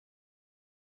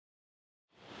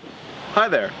Hi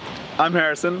there, I'm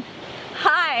Harrison.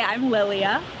 Hi, I'm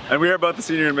Lilia. And we are both the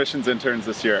senior admissions interns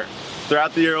this year.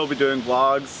 Throughout the year we'll be doing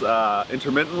vlogs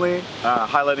intermittently,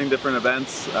 highlighting different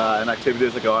events and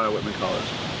activities that go on at Whitman College.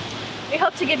 We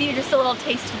hope to give you just a little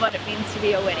taste of what it means to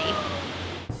be a Whittie.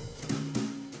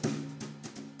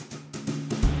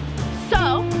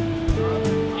 So,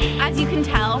 as you can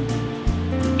tell,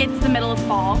 it's the middle of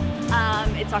fall.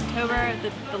 It's October,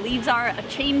 the leaves are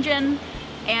a-changin',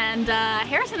 and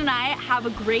Harrison and I have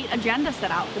a great agenda set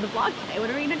out for the vlog today. What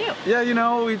are we gonna do? Yeah, you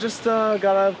know, we just got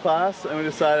out of class and we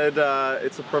decided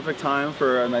it's a perfect time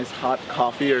for a nice hot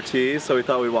coffee or tea, so we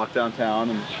thought we'd walk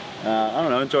downtown and, I don't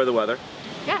know, enjoy the weather.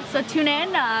 Yeah, so tune in,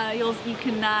 you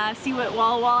can see what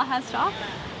Walla Walla has to offer.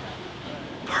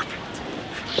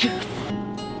 Perfect. Yes.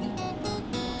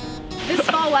 This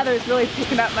fall weather is really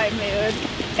picking up my mood.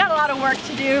 Got a lot of work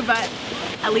to do, but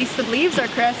at least the leaves are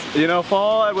crisp. You know,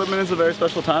 fall at Whitman is a very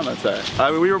special time, I'd say.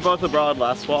 We were both abroad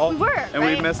last fall. We were, and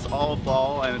right? we missed all of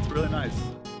fall, and it's really nice.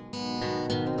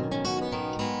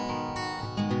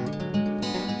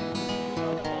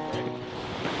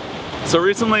 So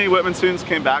recently, Whitman students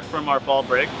came back from our fall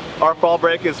break. Our fall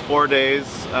break is 4 days,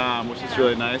 which is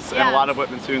really nice. And a lot of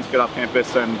Whitman students get off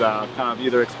campus and kind of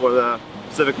either explore the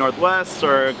Pacific Northwest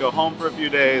or go home for a few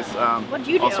days. What'd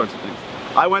you do? All sorts of things.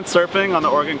 I went surfing on the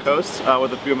Oregon coast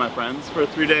with a few of my friends for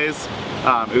 3 days.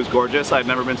 It was gorgeous. I'd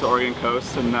never been to the Oregon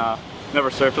coast and never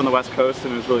surfed on the West Coast,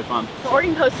 and it was really fun. The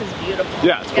Oregon coast is beautiful.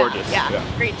 Yeah, it's gorgeous. Yeah,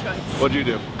 great choice. What'd you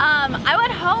do? I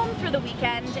went home for the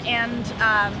weekend, and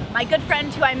my good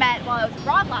friend who I met while I was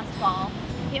abroad last fall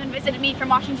came and visited me from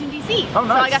Washington, D.C. Oh, nice.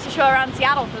 So I got to show her around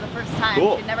Seattle for the first time.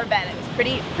 Cool. She'd never been. It was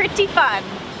pretty fun.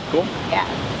 Cool. Yeah.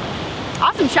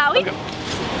 Awesome, shall we? Okay.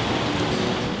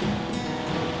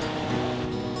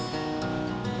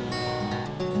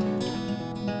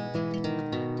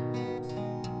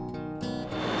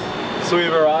 So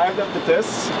we've arrived at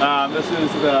Patis. This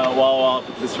is the Walla Walla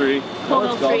Patisserie.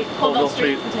 Colville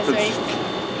Street Patisserie.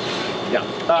 Yeah.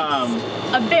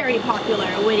 It's a very popular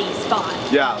Whittie spot.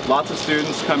 Yeah, lots of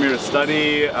students come here to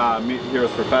study, meet here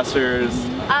with professors.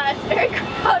 It's very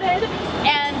crowded,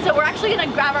 and so we're actually going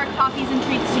to grab our coffees and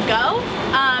treats to go,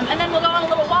 and then we'll go on a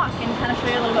little walk and kind of show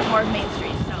you a little bit more of Main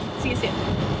Street. So, see you soon.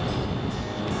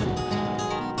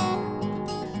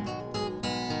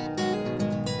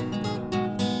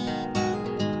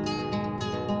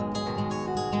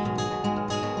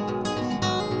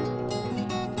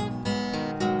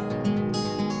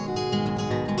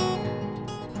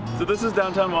 So this is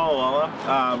downtown Walla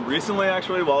Walla. Recently,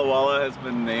 actually, Walla Walla has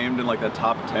been named in like the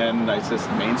top 10 nicest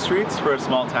main streets for a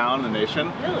small town in the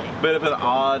nation. Really? Bit of an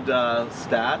odd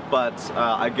stat, but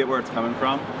I get where it's coming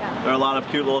from. Yeah. There are a lot of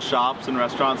cute little shops and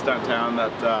restaurants downtown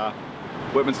that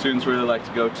Whitman students really like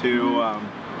to go to.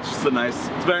 It's just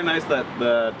it's very nice that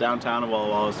the downtown of Walla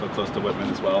Walla is so close to Whitman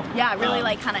as well. Yeah, it really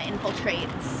like kind of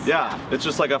infiltrates. Yeah, it's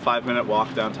just like a 5-minute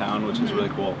walk downtown, which is really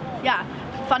cool. Yeah.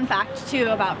 Fun fact too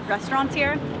about restaurants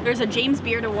here, there's a James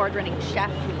Beard award-winning chef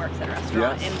who works at a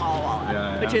restaurant in Walla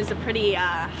Walla, which is a pretty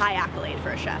high accolade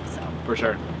for a chef. So for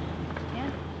sure. Yeah.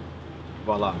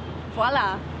 Voila.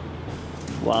 Voila.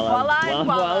 Voila. Voila.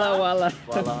 Voila. Voila.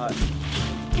 Voila.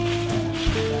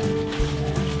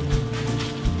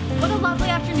 What a lovely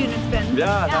afternoon it's been.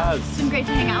 Yeah, it has. It's been great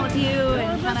to hang out with you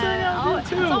and kind of.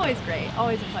 It's always great.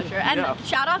 Always a pleasure. And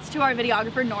shout outs to our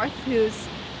videographer North, who's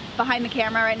behind the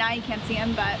camera right now. You can't see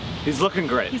him, but he's looking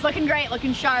great. He's looking great,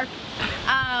 looking sharp.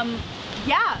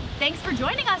 Yeah, thanks for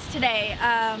joining us today.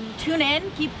 Tune in,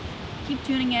 keep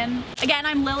tuning in. Again,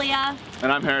 I'm Lilia.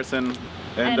 And I'm Harrison.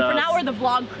 And for now, we're the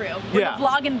vlog crew. We're the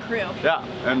vlogging crew. Yeah,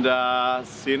 and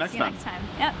see you next time.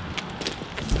 Yep.